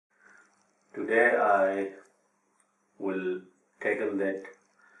Today I will tackle that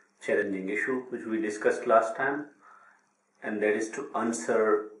challenging issue which we discussed last time, and that is to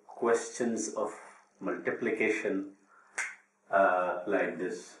answer questions of multiplication like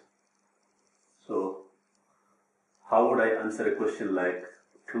this. So how would I answer a question like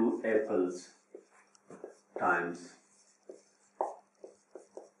 2 apples times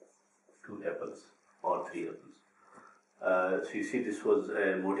 2 apples or 3 apples? So you see, this was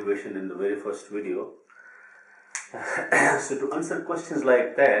a motivation in the very first video. So to answer questions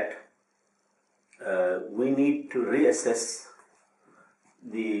like that, we need to reassess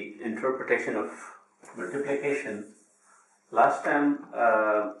the interpretation of multiplication. Last time,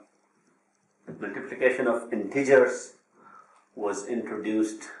 multiplication of integers was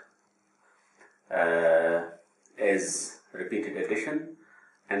introduced as repeated addition,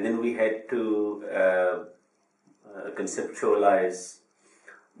 and then we had to conceptualize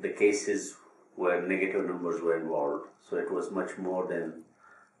the cases where negative numbers were involved. So it was much more than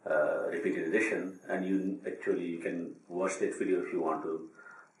repeated addition, and you can watch that video if you want to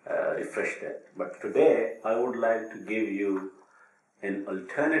refresh that. But today I would like to give you an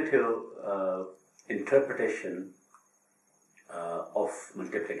alternative interpretation of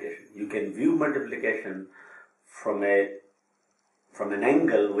multiplication. You can view multiplication from an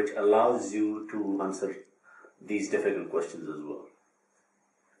angle which allows you to answer these difficult questions as well.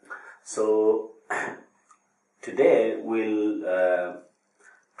 So today we'll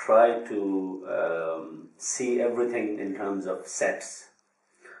try to see everything in terms of sets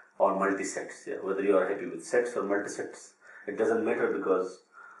or multisets. Yeah? Whether you are happy with sets or multisets, it doesn't matter, because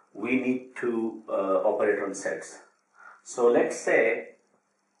we need to operate on sets. So let's say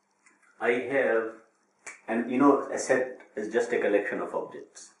I have, and a set is just a collection of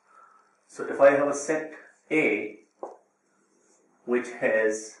objects. So if I have a set A which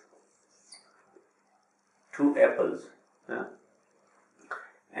has 2 apples, yeah?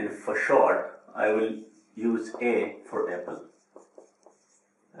 And for short I will use A for apple,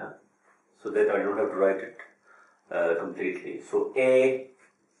 yeah? So that I don't have to write it completely. So A,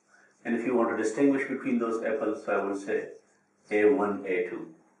 and if you want to distinguish between those apples, I will say A1,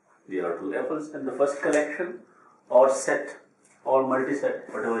 A2. There are 2 apples in the first collection, or set, or multiset,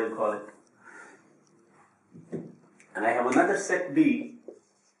 whatever you call it. And I have another set B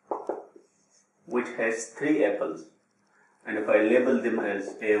which has 3 apples, and if I label them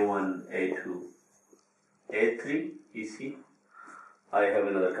as A1, A2, A3, you see, I have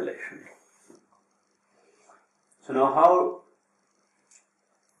another collection. So now how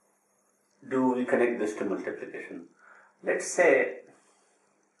do we connect this to multiplication? Let's say,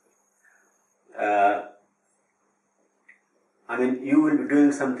 you will be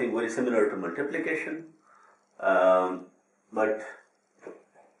doing something very similar to multiplication, but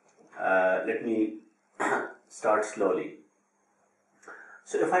let me start slowly.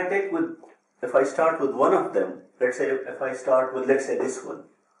 So if I start with one of them, let's say if I start with, let's say, this one,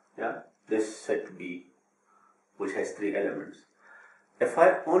 yeah, this set B, which has 3 elements. If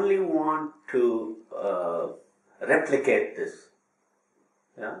I only want to replicate this,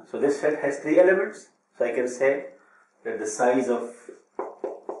 yeah, so this set has 3 elements, so I can say that the size of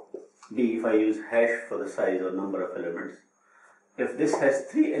B, if I use hash for the size or number of elements, if this has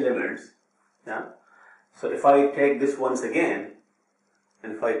 3 elements, yeah, so if I take this once again,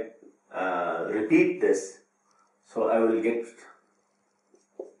 and if I repeat this, so I will get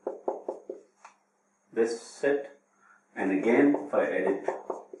this set, and again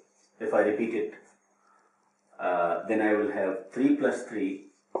if I repeat it, then I will have 3 plus 3,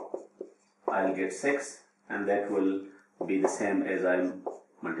 I will get 6, and that will be the same as I'm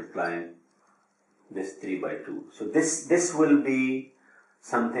multiplying this 3 by 2. So this will be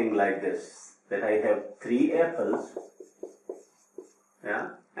something like this, that I have 3 apples, yeah,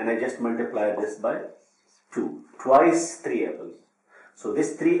 and I just multiply this by 2, twice 3 apples. So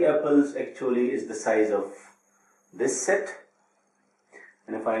this 3 apples actually is the size of this set,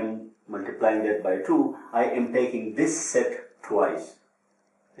 and if I'm multiplying that by 2, I am taking this set twice,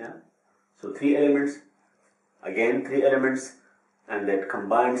 yeah. So 3 elements, again 3 elements, and that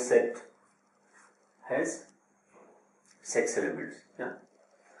combined set has 6 elements, yeah.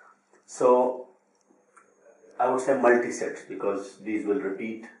 So I would say multi-sets, because these will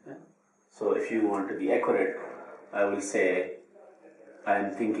repeat, yeah? So if you want to be accurate, I will say I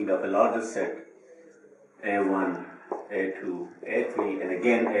am thinking of a larger set, A1, A2, A3, and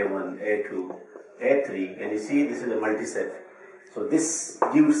again A1, A2, A3, and you see this is a multi-set. So this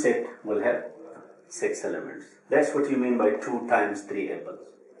new set will have 6 elements. That's what you mean by 2 times 3 apples.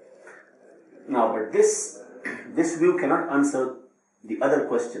 Now, but this view cannot answer the other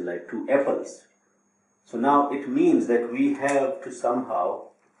question, like 2 apples. So now it means that we have to somehow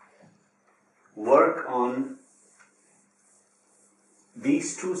work on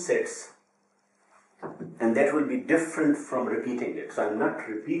these 2 sets, and that will be different from repeating it. So I'm not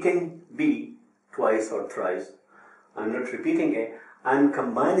repeating B twice or thrice. I'm not repeating A. I'm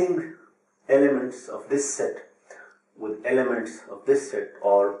combining elements of this set with elements of this set,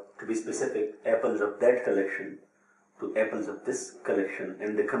 or to be specific, apples of that collection to apples of this collection,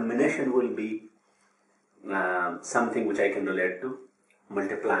 and the combination will be something which I can relate to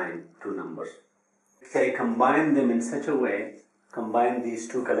multiplying 2 numbers. So I combine them in such a way, combine these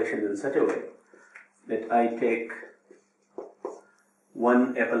 2 collections in such a way that I take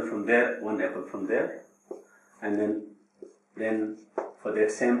 1 apple from there, 1 apple from there, and then for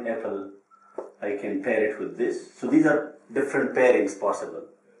that same apple I can pair it with this. So these are different pairings possible.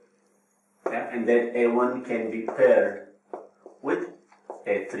 Yeah? And that A1 can be paired with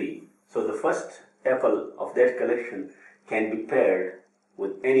A3. So the first apple of that collection can be paired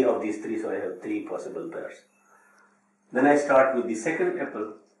with any of these 3, so I have 3 possible pairs. Then I start with the second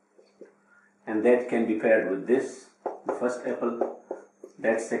apple, and that can be paired with this, the first apple.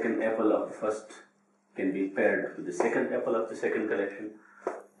 That second apple of the first can be paired with the second apple of the second collection,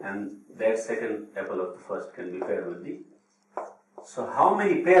 and that second apple of the first can be paired with the... So how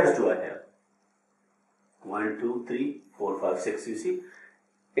many pairs do I have? 1, 2, 3, 4, 5, 6, you see?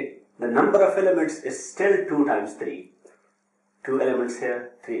 The number of elements is still 2 times 3. 2 elements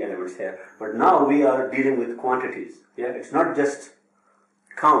here, 3 elements here. But now we are dealing with quantities. Yeah, it's not just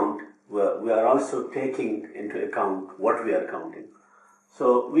count, we are also taking into account what we are counting.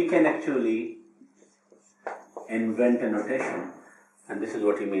 So we can actually invent a notation, and this is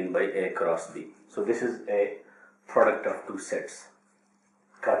what you mean by A cross B. So this is a product of 2 sets,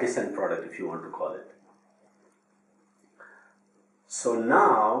 Cartesian product if you want to call it. So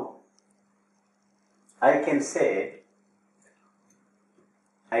now I can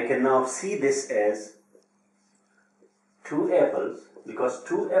now see this as 2 apples, because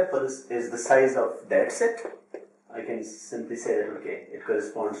 2 apples is the size of that set. I can simply say that, okay, it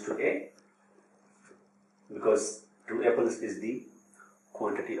corresponds to A, because 2 apples is the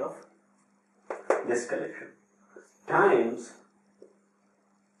quantity of this collection, times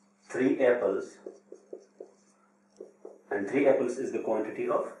 3 apples, and 3 apples is the quantity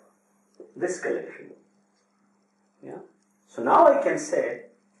of this collection. Yeah. So now I can say,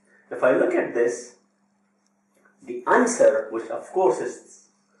 if I look at this, the answer, which of course is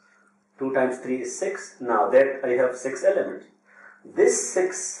 2 times 3 is 6. Now that I have 6 elements. This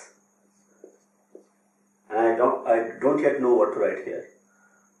 6, and I don't yet know what to write here.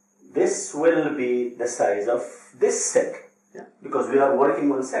 This will be the size of this set, yeah? Because we are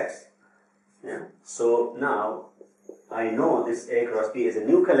working on sets. Yeah? So now I know this A cross B is a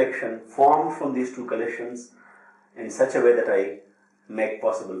new collection formed from these 2 collections in such a way that I make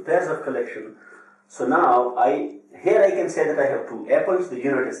possible pairs of collection. So now here I can say that I have 2 apples, the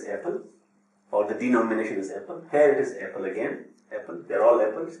unit is apple, or the denomination is apple. Here it is apple again, apple, they're all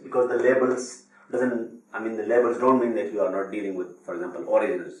apples, because the labels the labels don't mean that you are not dealing with, for example,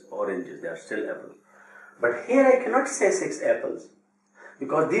 oranges, they are still apples. But here I cannot say 6 apples,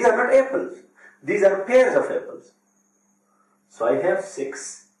 because these are not apples, these are pairs of apples. So I have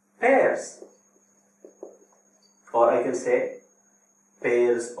 6 pairs, or I can say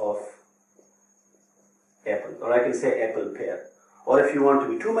pairs of apples, or I can say apple pair. Or if you want to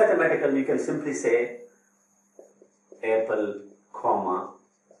be too mathematical, you can simply say apple, comma,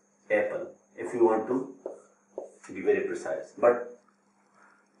 apple, if you want to be very precise. But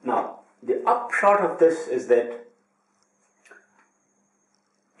now, the upshot of this is that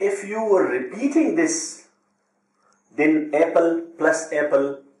if you were repeating this, then apple plus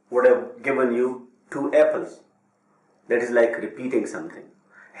apple would have given you 2 apples. That is like repeating something.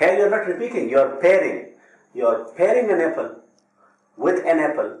 Here you are not repeating, you are pairing. You are pairing an apple with an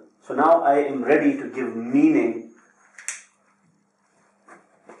apple. So now I am ready to give meaning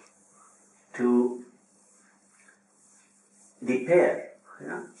to the pair.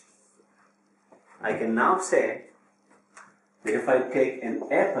 Yeah? I can now say that if I take an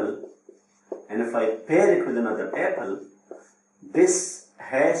apple and if I pair it with another apple, this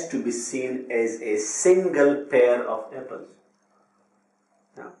has to be seen as a single pair of apples.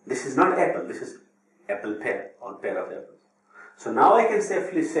 Now, this is not apple, this is apple pair or pair of apples. So now I can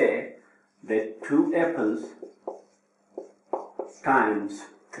safely say that 2 apples times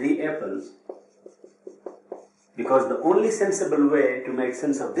 3 apples, because the only sensible way to make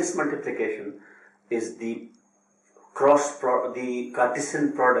sense of this multiplication is the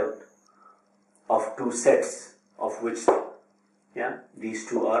Cartesian product of 2 sets, of which, yeah, these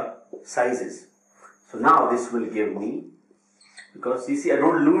two are sizes. So now this will give me, because you see I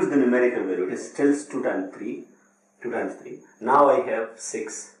don't lose the numerical value, it is still 2 times 3, 2 times 3. Now I have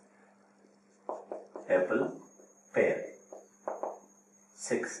 6 apple pair,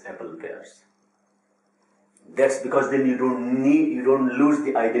 6 apple pairs. That's because then you don't lose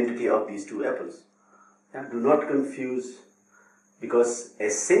the identity of these two apples. Yeah? Do not confuse, because a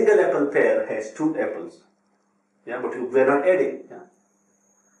single apple pair has 2 apples. Yeah, but we're not adding. Yeah?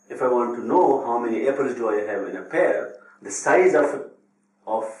 If I want to know how many apples do I have in a pear, the size of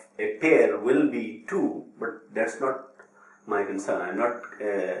a pear will be 2, but that's not my concern. I'm not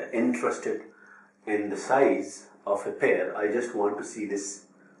interested in the size of a pear. I just want to see this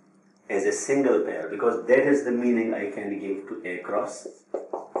as a single pair, because that is the meaning I can give to A cross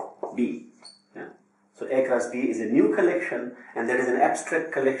B. Yeah? So A cross B is a new collection, and that is an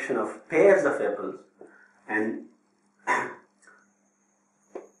abstract collection of pairs of apples, and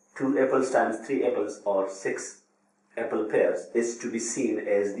 2 apples times 3 apples, or 6 apple pairs, is to be seen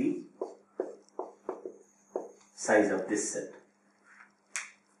as the size of this set.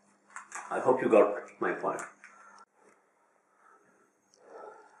 I hope you got my point.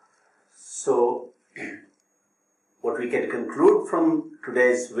 So, what we can conclude from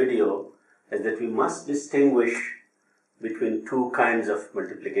today's video is that we must distinguish between 2 kinds of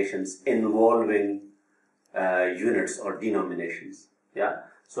multiplications involving units or denominations. Yeah.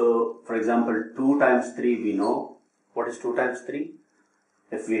 So, for example, 2 times 3, we know what is 2 times 3.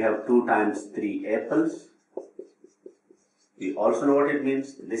 If we have 2 times 3 apples, we also know what it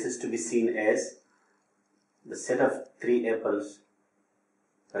means. This is to be seen as the set of 3 apples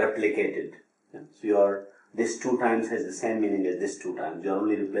replicated. Yeah? So this 2 times has the same meaning as this 2 times. You are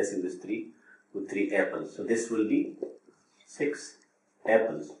only replacing this 3 with 3 apples. So this will be 6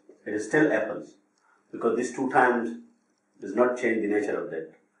 apples. It is still apples, because this 2 times does not change the nature of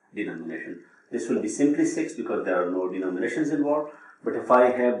that denomination. This will be simply 6 because there are no denominations involved. But if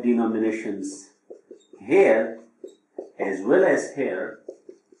I have denominations here as well as here,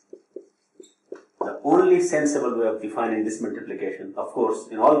 the only sensible way of defining this multiplication, of course,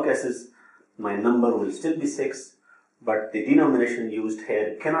 in all cases, my number will still be 6, but the denomination used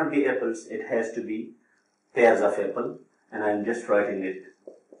here cannot be apples, it has to be pairs of apple, and I'm just writing it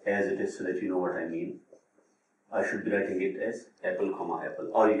as it is so that you know what I mean. I should be writing it as apple comma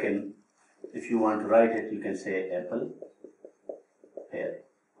apple, or you can, if you want to write it, you can say apple pair,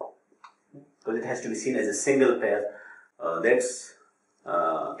 because it has to be seen as a single pair. That's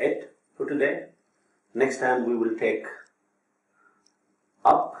it for today. Next time we will take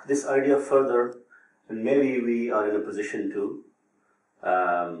up this idea further, and maybe we are in a position to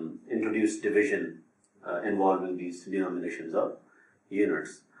introduce division involving these denominations or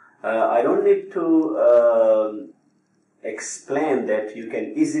units. I don't need to explain that you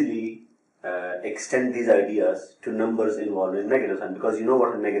can easily extend these ideas to numbers involving negative sign, because you know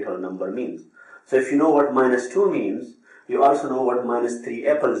what a negative number means. So if you know what minus 2 means, you also know what minus 3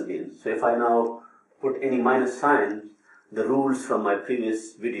 apples means. So if I now put any minus signs, the rules from my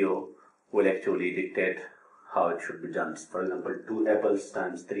previous video will actually dictate how it should be done. For example, 2 apples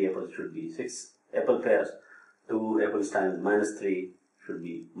times 3 apples should be 6 apple pairs, 2 apples times minus 3 should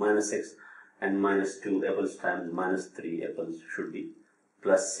be minus 6, and minus 2 apples times minus 3 apples should be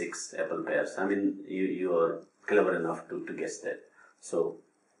plus 6 apple pairs. I mean, you are clever enough to guess that. So,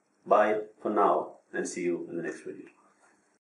 bye for now, and see you in the next video.